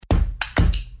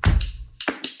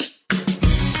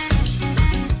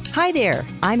Hi there,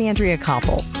 I'm Andrea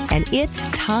Koppel, and it's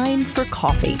Time for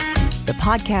Coffee, the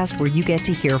podcast where you get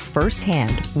to hear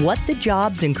firsthand what the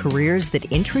jobs and careers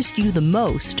that interest you the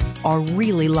most are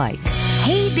really like.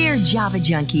 Hey there, Java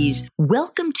junkies.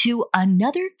 Welcome to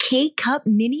another K-Cup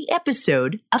mini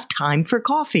episode of Time for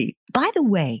Coffee. By the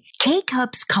way,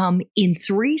 K-Cups come in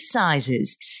 3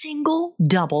 sizes, single,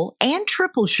 double, and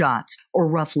triple shots, or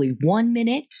roughly 1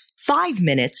 minute, 5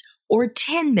 minutes, or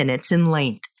 10 minutes in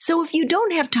length. So if you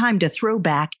don't have time to throw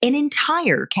back an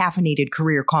entire caffeinated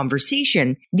career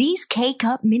conversation, these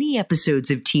K-Cup mini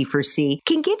episodes of T4C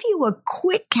can give you a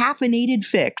quick caffeinated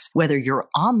fix, whether you're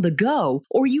on the go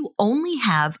or you only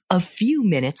have a few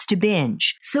minutes to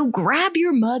binge. So grab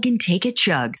your mug and take a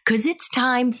chug, because it's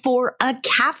time for a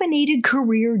caffeinated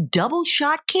career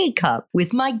DoubleShot K-Cup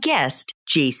with my guest,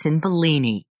 Jason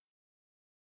Bellini.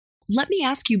 Let me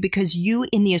ask you, because you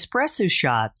in the espresso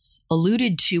shots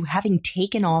alluded to having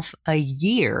taken off a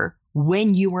year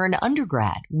when you were an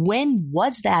undergrad. When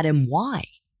was that and why?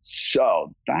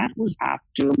 So that was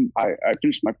after I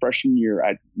finished my freshman year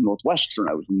at Northwestern.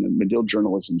 I was in the Medill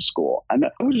journalism school. And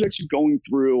I was actually going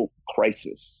through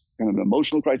crisis, kind of an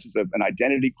emotional crisis, an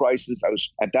identity crisis. I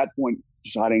was at that point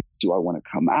deciding, do I want to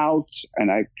come out?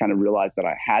 And I kind of realized that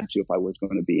I had to if I was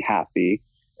going to be happy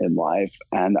in life.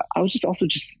 And I was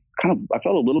I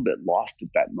felt a little bit lost at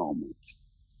that moment.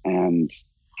 And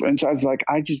so I was like,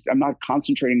 I'm not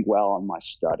concentrating well on my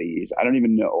studies. I don't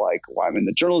even know why I'm in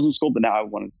the journalism school, but now I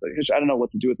want to study history. I don't know what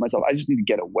to do with myself. I just need to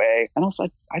get away. And also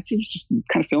I was just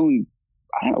kind of feeling,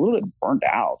 a little bit burnt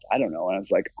out. I don't know. And I was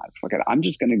like, fuck it, I'm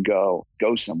just going to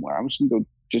go somewhere. I'm just going to go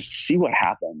just see what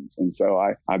happens. And so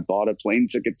I bought a plane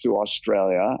ticket to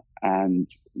Australia and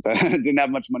didn't have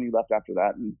much money left after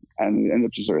that, and ended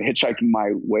up just sort of hitchhiking my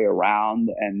way around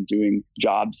and doing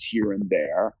jobs here and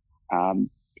there.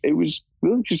 It was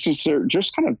really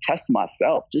just kind of test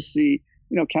myself, just see,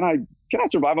 can I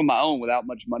survive on my own without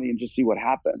much money and just see what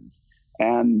happens.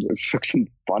 And I took some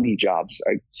funny jobs.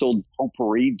 I sold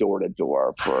potpourri door to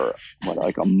door for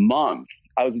a month.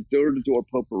 I was a door-to-door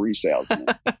potpourri salesman,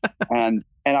 and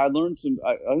I learned some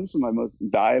of my most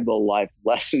valuable life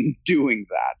lesson doing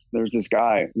that. There's this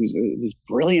guy who's this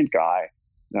brilliant guy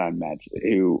that I met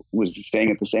who was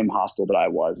staying at the same hostel that I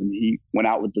was, and he went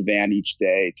out with the van each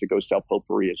day to go sell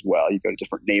potpourri as well. You go to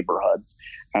different neighborhoods,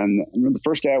 and I remember the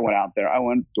first day I went out there, I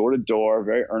went door to door,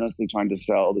 very earnestly trying to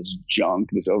sell this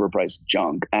overpriced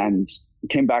junk, and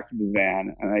came back to the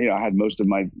van, and I had most of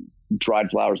my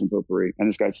dried flowers and potpourri, and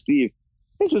this guy Steve.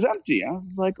 This was empty. I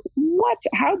was like, what?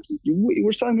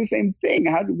 We're selling the same thing.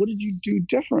 What did you do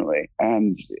differently?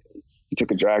 And he took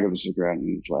a drag of a cigarette and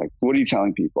he's like, what are you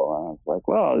telling people? And I was like,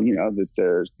 well, that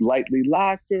they're lightly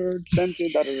lacquered,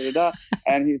 scented, da, da, da, da.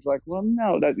 And he's like, well,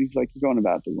 no, he's like, you're going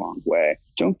about it the wrong way.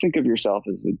 Don't think of yourself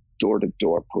as a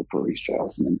door-to-door potpourri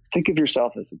salesman. Think of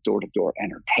yourself as a door-to-door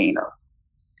entertainer.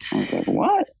 I was like,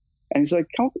 what? And he's like,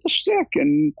 come up with a shtick.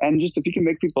 And just if you can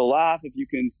make people laugh, if you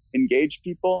can engage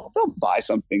people, they'll buy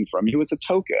something from you. It's a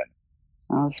token.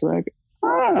 I was like,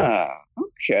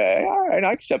 okay, all right,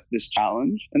 I accept this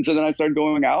challenge. And so then I started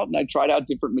going out and I tried out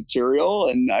different material.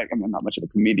 And I'm not much of a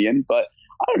comedian, but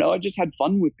I don't know, I just had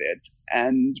fun with it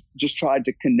and just tried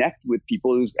to connect with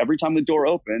people. Every time the door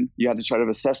opened, you had to try to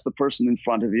assess the person in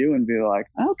front of you and be like,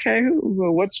 okay,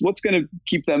 what's going to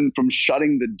keep them from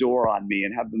shutting the door on me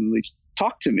and have them at least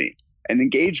talk to me and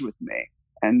engage with me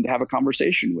and have a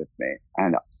conversation with me.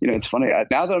 And, it's funny.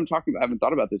 Now that I'm talking about, I haven't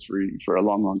thought about this for a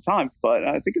long, long time, but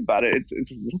I think about it,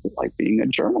 it's a little bit like being a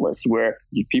journalist where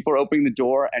people are opening the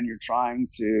door and you're trying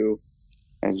to,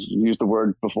 as you used the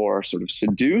word before, sort of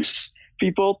seduce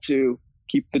people to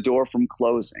keep the door from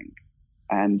closing.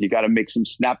 And you got to make some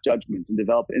snap judgments and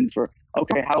develop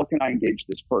okay, how can I engage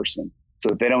this person so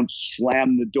that they don't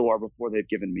slam the door before they've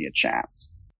given me a chance?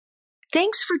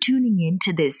 Thanks for tuning in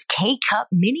to this K-Cup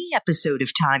mini episode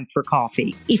of Time for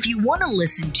Coffee. If you want to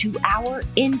listen to our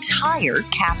entire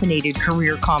caffeinated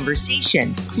career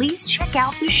conversation, please check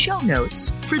out the show notes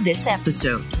for this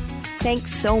episode.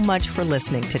 Thanks so much for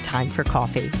listening to Time for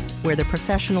Coffee, where the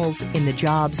professionals in the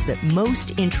jobs that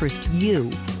most interest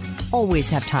you always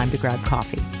have time to grab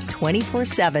coffee,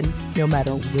 24/7, no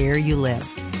matter where you live.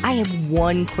 I have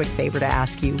one quick favor to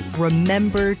ask you.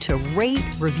 Remember to rate,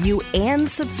 review, and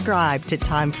subscribe to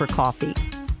Time for Coffee.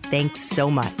 Thanks so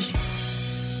much.